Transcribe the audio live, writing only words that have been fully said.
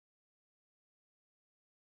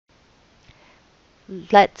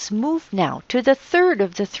Let's move now to the third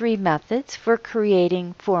of the three methods for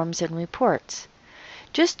creating forms and reports.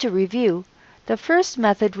 Just to review, the first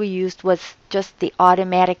method we used was just the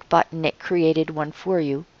automatic button. It created one for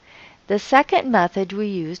you. The second method we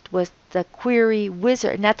used was the query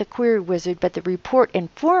wizard, not the query wizard, but the report and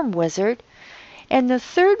form wizard. And the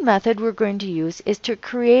third method we're going to use is to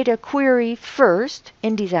create a query first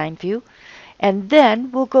in Design View, and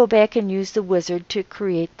then we'll go back and use the wizard to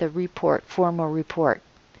create the report, form or report.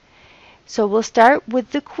 So we'll start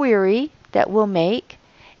with the query that we'll make,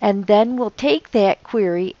 and then we'll take that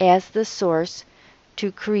query as the source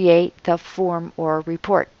to create the form or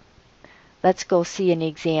report. Let's go see an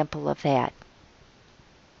example of that.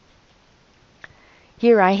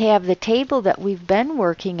 Here I have the table that we've been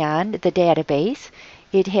working on, the database.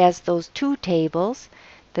 It has those two tables,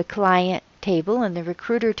 the client table and the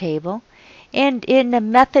recruiter table. And in the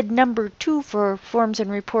method number 2 for forms and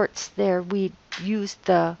reports there, we used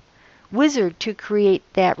the wizard to create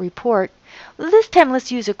that report. Well, this time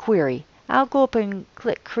let's use a query. I'll go up and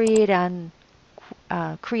click Create on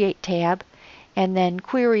Create tab, and then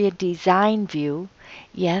Query a Design View.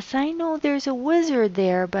 Yes, I know there's a wizard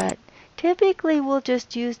there, but typically we'll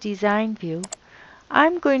just use Design View.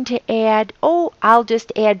 I'm going to add, I'll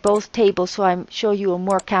just add both tables so I show you a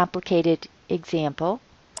more complicated example.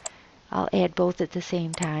 I'll add both at the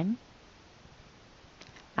same time.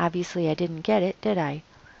 Obviously I didn't get it, did I?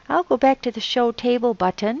 I'll go back to the Show Table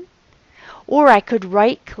button, or I could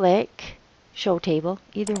right-click Show Table,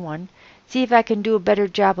 either one. See if I can do a better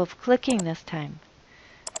job of clicking this time.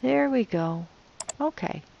 There we go.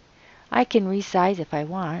 Okay. I can resize if I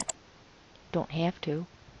want. Don't have to.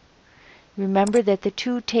 Remember that the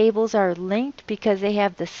two tables are linked because they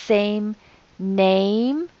have the same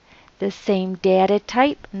name, the same data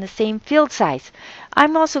type, and the same field size.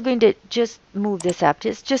 I'm also going to just move this up.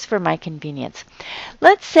 It's just for my convenience.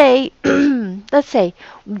 Let's say,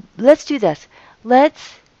 let's do this.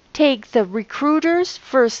 Let's take the recruiter's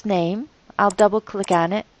first name. I'll double click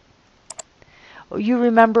on it. You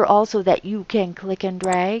remember also that you can click and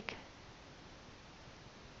drag.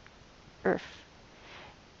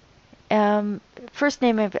 First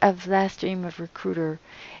name of last name of recruiter.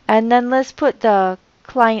 And then let's put the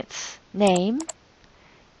client's name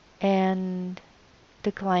and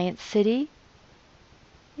the client's city.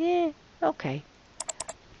 Yeah, okay.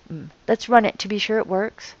 Let's run it to be sure it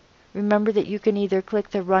works. Remember that you can either click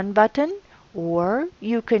the Run button, or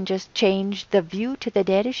you can just change the view to the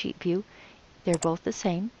datasheet view. They're both the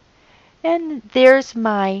same. And there's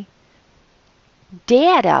my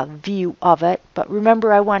data view of it, but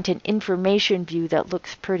remember I want an information view that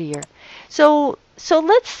looks prettier. So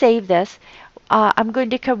let's save this. I'm going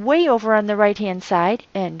to come way over on the right hand side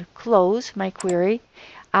and close my query.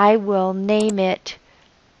 I will name it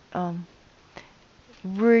I'm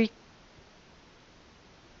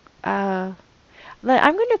going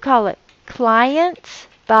to call it Clients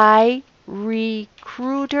by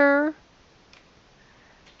Recruiter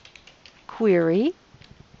Query.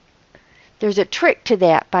 There's a trick to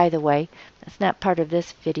that, by the way. That's not part of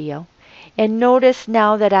this video. And notice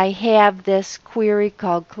now that I have this query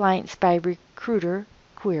called Clients by Recruiter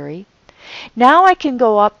Query. Now I can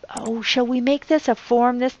go up. Shall we make this a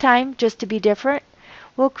form this time, just to be different?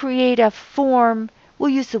 We'll create a form. We'll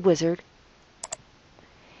use the wizard.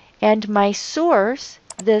 And my source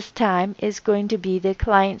this time is going to be the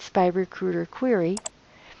Clients by Recruiter Query.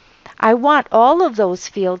 I want all of those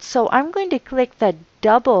fields, so I'm going to click the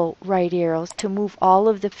double right arrows to move all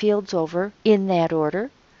of the fields over in that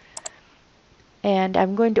order. And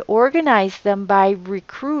I'm going to organize them by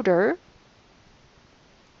recruiter.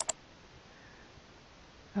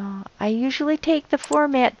 I usually take the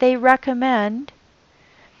format they recommend.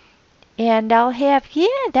 And I'll have, yeah,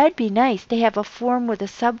 that'd be nice to have a form with a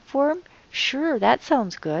subform. Sure, that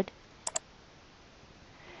sounds good.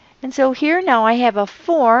 And so here now I have a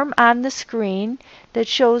form on the screen that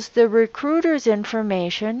shows the recruiter's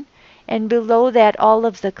information, and below that all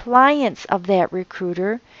of the clients of that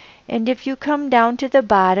recruiter. And if you come down to the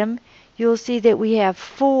bottom, you'll see that we have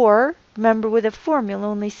 4. Remember, with a form you'll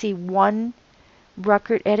only see one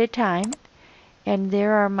record at a time. And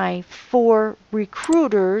there are my 4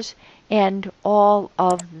 recruiters and all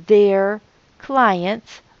of their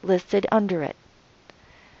clients listed under it.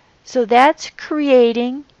 So that's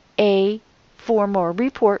creating a form or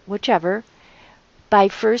report, whichever, by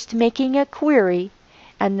first making a query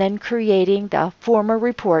and then creating the form or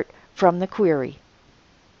report from the query.